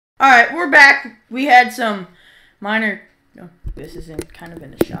Alright, we're back. We had some minor... No, this isn't kind of in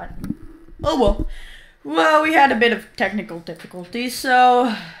the shot. Oh well. Well, we had a bit of technical difficulties,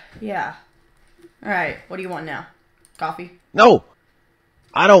 so... Yeah. Alright, what do you want now? Coffee? No!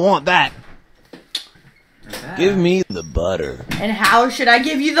 I don't want that. Give me the butter. And how should I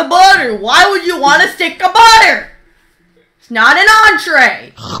give you the butter? Why would you want a stick of butter? It's not an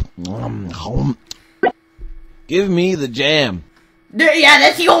entree. Give me the jam. Yeah,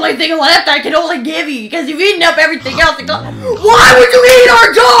 that's the only thing left I can only give you, because you've eaten up everything else. Why would you eat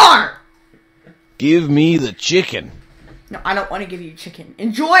our jar? Give me the chicken. No, I don't want to give you chicken.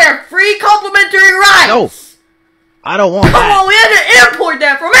 Enjoy our free complimentary rice. No, I don't want that. Come on, we had to import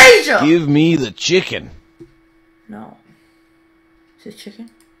that from Asia. Give me the chicken. No. Is it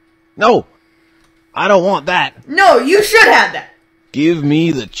chicken? No, I don't want that. No, you should have that. Give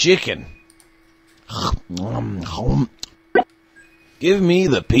me the chicken. Give me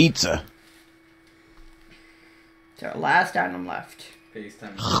the pizza. It's our last item left. Are you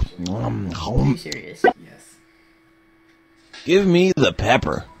serious? Yes. Give me the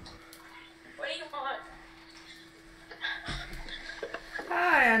pepper. What do you want?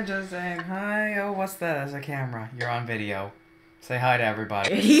 Hi, I'm just saying hi. Oh, what's that? There's a camera. You're on video. Say hi to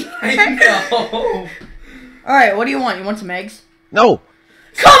everybody. I know. Alright, what do you want? You want some eggs? No.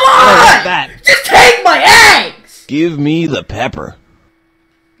 Come on! I don't want that. Just take my eggs! Give me the pepper.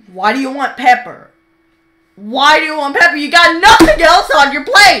 Why do you want pepper? Why do you want pepper? You got nothing else on your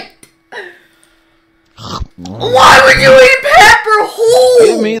plate! Why would you eat pepper whole?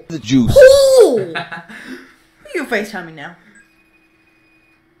 Give me the juice. Whole! Who are you FaceTiming now?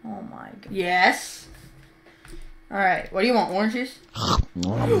 Oh my god. Yes? Alright, what do you want? Orange juice? Oh,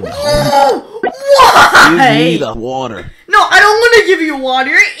 why? Give me the water. No, I don't want to give you water.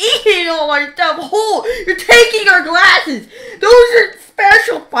 You're eating all our stuff whole. You're taking our glasses. Those are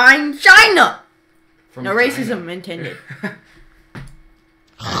special fine china. From No racism intended.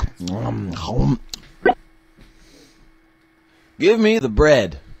 Give me the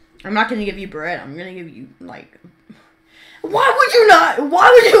bread. I'm not going to give you bread. I'm going to give you, like... Why would you not? Why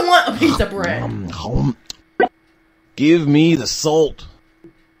would you want a piece of bread? Give me the salt.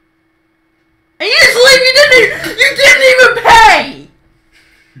 And you just leave. You didn't even pay.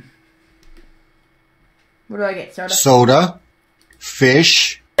 What do I get? Soda? Soda.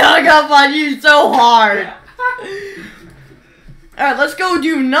 Fish. I got on you so hard. Alright, let's go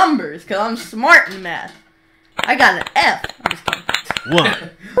do numbers, because I'm smart in math. I got an F. I'm just kidding. 1,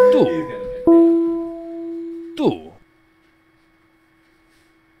 2, 2.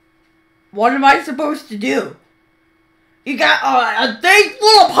 What am I supposed to do? You got a thing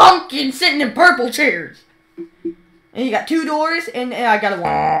full of pumpkins sitting in purple chairs. And you got 2 doors, and I got a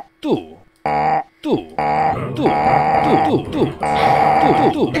 1. 2. 2. 2. 2. 2. 2. 2. 2.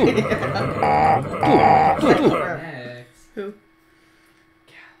 2. 2. 2. 2. Next. Who?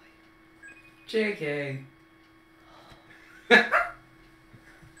 JK.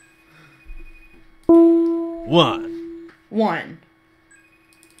 1. 1.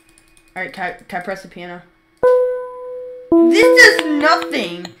 Alright, can I press the piano? This does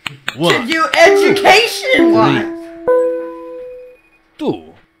nothing to do education-wise. 2.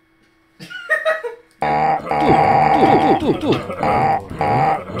 2.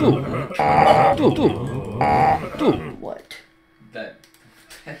 What? That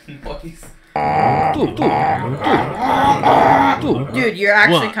noise. 2. Dude, you're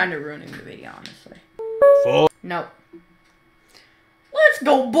actually 1. kind of ruining the video, honestly. 4. Nope. Let's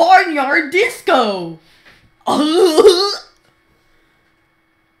go barnyard disco! What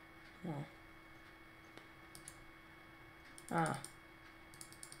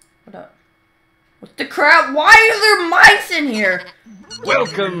up? What the crap? Why are there mice in here?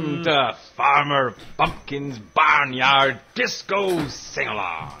 Welcome to Farmer Pumpkin's Barnyard Disco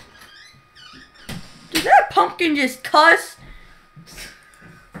Sing-Along. Did that pumpkin just cuss?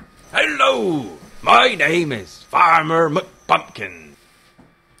 Hello, my name is Farmer McPumpkin.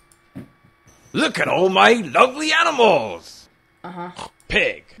 Look at all my lovely animals.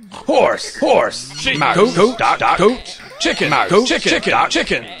 Pig, horse, sheep, goat, goat, chicken,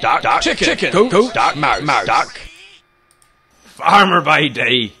 chicken, goat, mouse, duck. Farmer by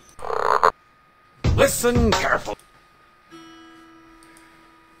day. Listen carefully.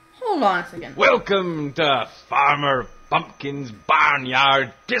 Hold on a second. Welcome to Farmer Pumpkin's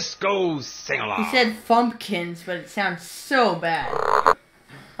Barnyard Disco Sing-Along. He said pumpkins, but it sounds so bad.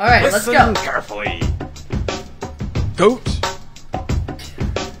 Alright, let's go. Listen carefully. Goat.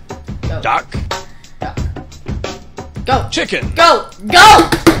 Go. Duck. Duck. Go. Chicken. Go. Go!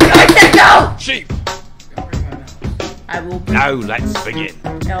 I said go! Sheep. I will be. Now let's begin.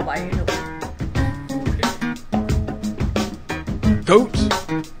 Held by you. Goat.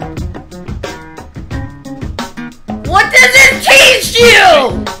 What does it teach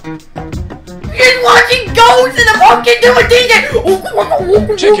you? You're watching goats and a pumpkin doing things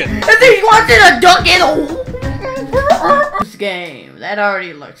and Chicken. and then he's watching a duck and this game. That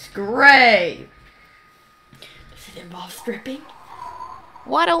already looks great. Does it involve stripping?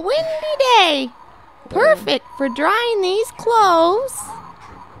 What a windy day! Perfect for drying these clothes.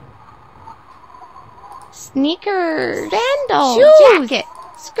 Sneakers, sandals, shoes, jacket,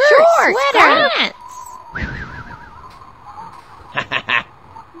 skirt, sweater, pants.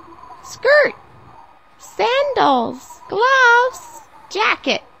 Skirt, sandals, gloves,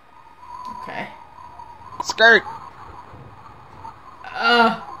 jacket. Okay. Skirt.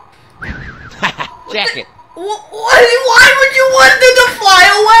 Jacket. Why would you want them to fly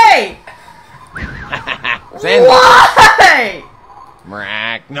away? Sandals. Why?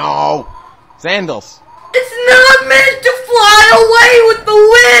 Mrack. No. Sandals. It's not meant to fly away with the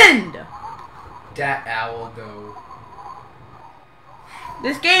wind. Dat owl though.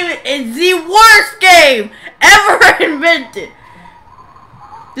 This game is the worst game ever invented.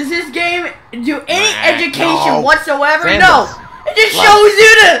 Does this game do any education no. whatsoever? Sandals. No. It just shows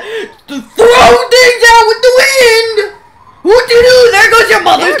you to throw things out with the wind. What do you do? There goes your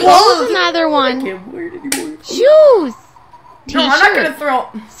mother's There clothes. goes another I one. can't wear it anymore. Shoes, No, I'm not gonna t-shirt,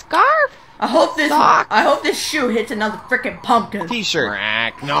 throw. scarf. I hope Socks. this shoe hits another freaking pumpkin. T-shirt.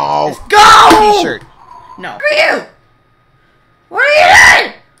 Mrack. No. Go! T-shirt. No. What are you? What are you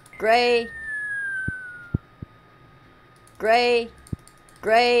doing? Gray. Gray.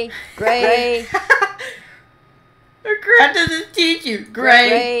 Gray. Gray. What does it teach you?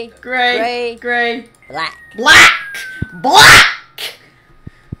 Gray. Gray. Gray. Black. Black.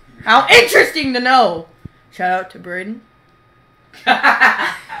 How interesting to know. Shout out to Braden.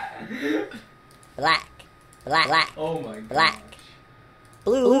 Black. Black. Oh my god. Black.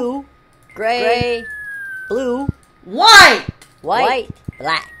 Blue. Gray. Blue. White. White.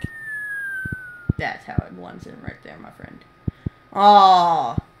 Black. That's how it blends in right there, my friend.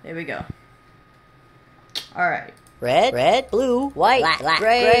 Oh, there we go. All right. Red. Blue. White. Black.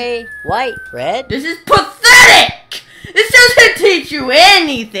 Gray. White. Red. This is pathetic. This doesn't teach you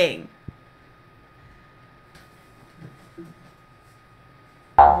anything.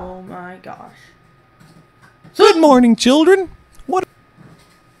 Oh my gosh. Good morning, children. What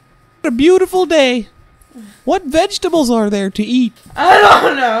a beautiful day. What vegetables are there to eat? I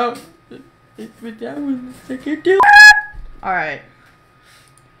don't know. But that was the second do. Alright.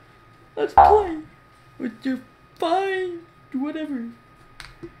 Let's play with your fine whatever.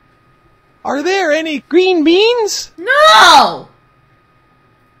 Are there any green beans? No!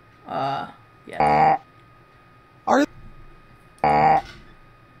 Yeah. Are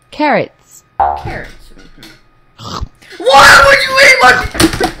Carrots. Carrots. Why would you eat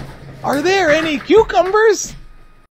my... Are there any cucumbers?